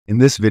In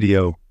this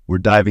video, we're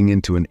diving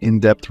into an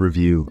in-depth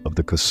review of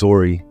the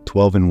COSORI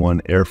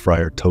 12-in-1 Air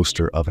Fryer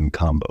Toaster Oven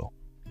Combo.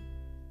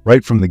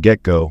 Right from the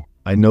get-go,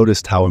 I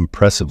noticed how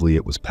impressively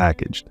it was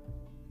packaged.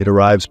 It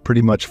arrives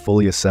pretty much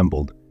fully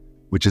assembled,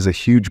 which is a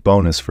huge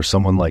bonus for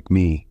someone like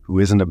me who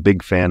isn't a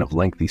big fan of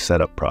lengthy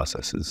setup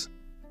processes.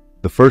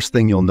 The first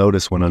thing you'll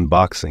notice when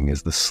unboxing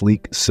is the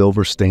sleek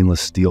silver stainless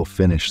steel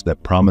finish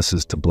that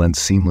promises to blend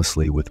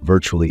seamlessly with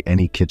virtually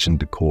any kitchen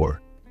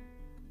decor.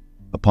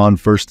 Upon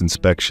first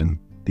inspection,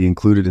 the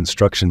included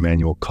instruction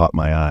manual caught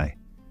my eye.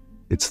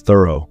 It's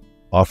thorough,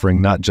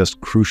 offering not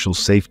just crucial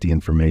safety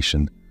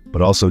information,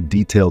 but also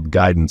detailed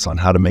guidance on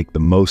how to make the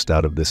most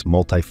out of this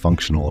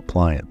multifunctional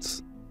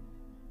appliance.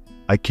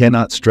 I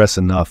cannot stress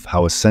enough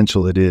how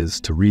essential it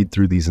is to read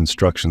through these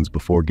instructions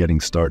before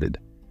getting started.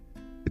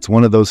 It's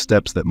one of those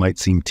steps that might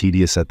seem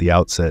tedious at the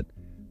outset,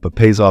 but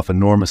pays off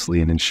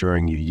enormously in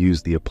ensuring you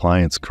use the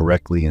appliance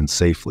correctly and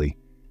safely.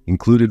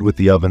 Included with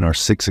the oven are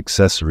 6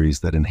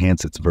 accessories that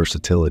enhance its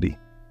versatility: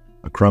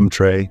 a crumb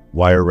tray,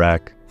 wire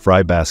rack,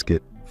 fry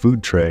basket,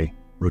 food tray,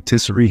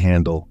 rotisserie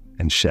handle,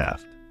 and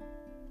shaft.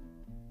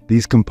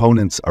 These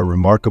components are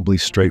remarkably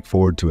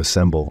straightforward to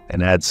assemble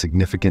and add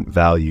significant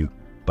value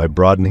by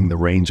broadening the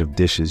range of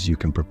dishes you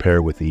can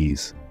prepare with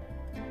ease.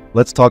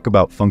 Let's talk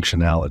about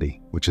functionality,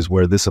 which is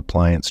where this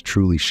appliance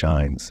truly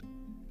shines.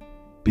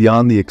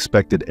 Beyond the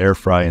expected air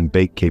fry and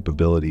bake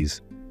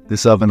capabilities,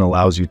 this oven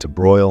allows you to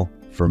broil,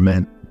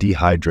 ferment,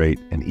 dehydrate,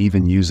 and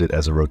even use it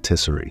as a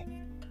rotisserie.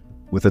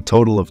 With a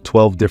total of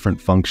 12 different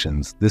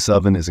functions, this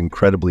oven is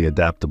incredibly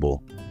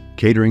adaptable,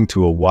 catering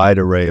to a wide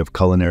array of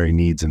culinary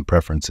needs and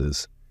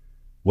preferences.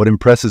 What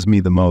impresses me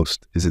the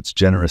most is its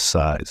generous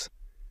size.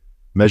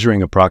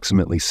 Measuring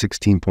approximately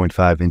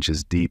 16.5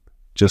 inches deep,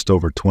 just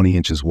over 20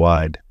 inches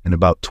wide, and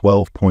about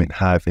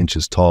 12.5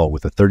 inches tall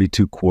with a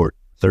 32-quart,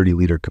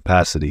 30-liter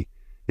capacity,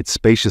 it's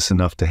spacious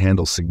enough to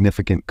handle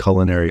significant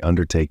culinary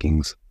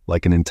undertakings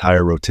like an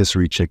entire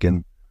rotisserie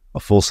chicken, a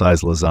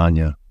full-size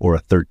lasagna, or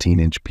a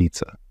 13-inch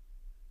pizza.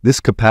 This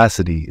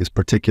capacity is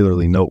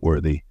particularly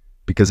noteworthy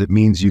because it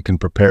means you can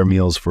prepare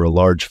meals for a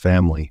large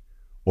family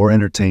or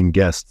entertain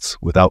guests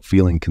without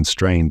feeling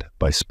constrained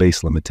by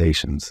space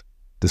limitations.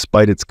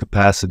 Despite its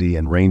capacity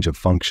and range of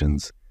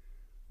functions,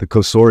 the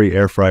COSORI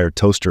Air Fryer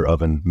Toaster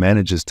Oven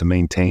manages to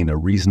maintain a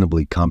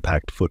reasonably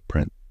compact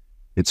footprint.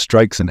 It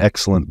strikes an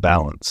excellent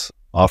balance,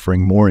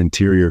 offering more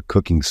interior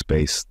cooking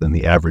space than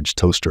the average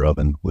toaster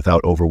oven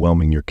without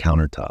overwhelming your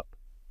countertop.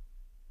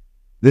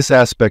 This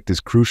aspect is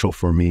crucial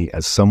for me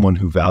as someone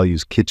who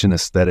values kitchen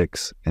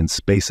aesthetics and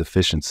space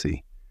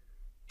efficiency.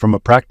 From a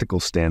practical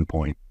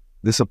standpoint,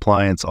 this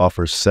appliance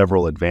offers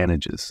several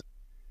advantages.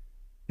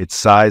 Its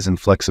size and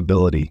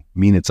flexibility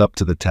mean it's up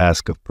to the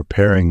task of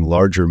preparing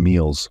larger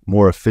meals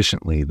more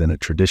efficiently than a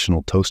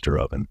traditional toaster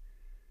oven,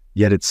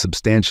 yet it's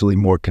substantially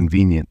more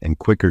convenient and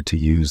quicker to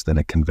use than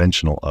a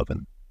conventional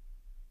oven.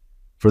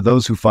 For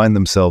those who find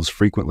themselves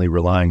frequently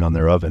relying on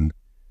their oven,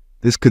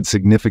 this could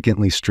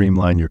significantly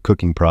streamline your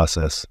cooking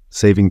process,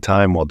 saving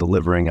time while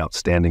delivering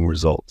outstanding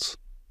results.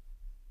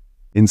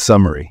 In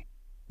summary,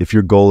 if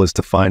your goal is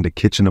to find a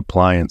kitchen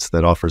appliance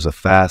that offers a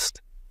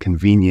fast,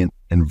 convenient,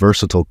 and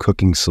versatile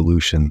cooking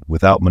solution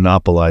without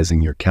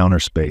monopolizing your counter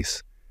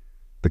space,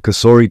 the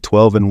COSORI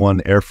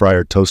 12-in-1 Air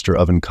Fryer Toaster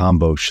Oven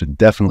Combo should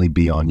definitely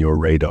be on your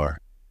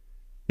radar.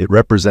 It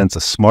represents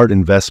a smart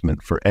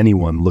investment for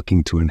anyone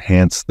looking to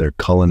enhance their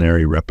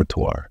culinary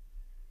repertoire.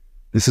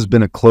 This has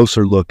been a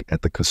closer look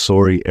at the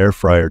COSORI Air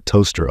Fryer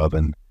Toaster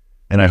Oven,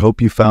 and I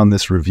hope you found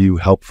this review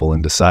helpful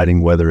in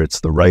deciding whether it's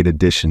the right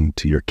addition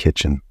to your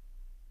kitchen.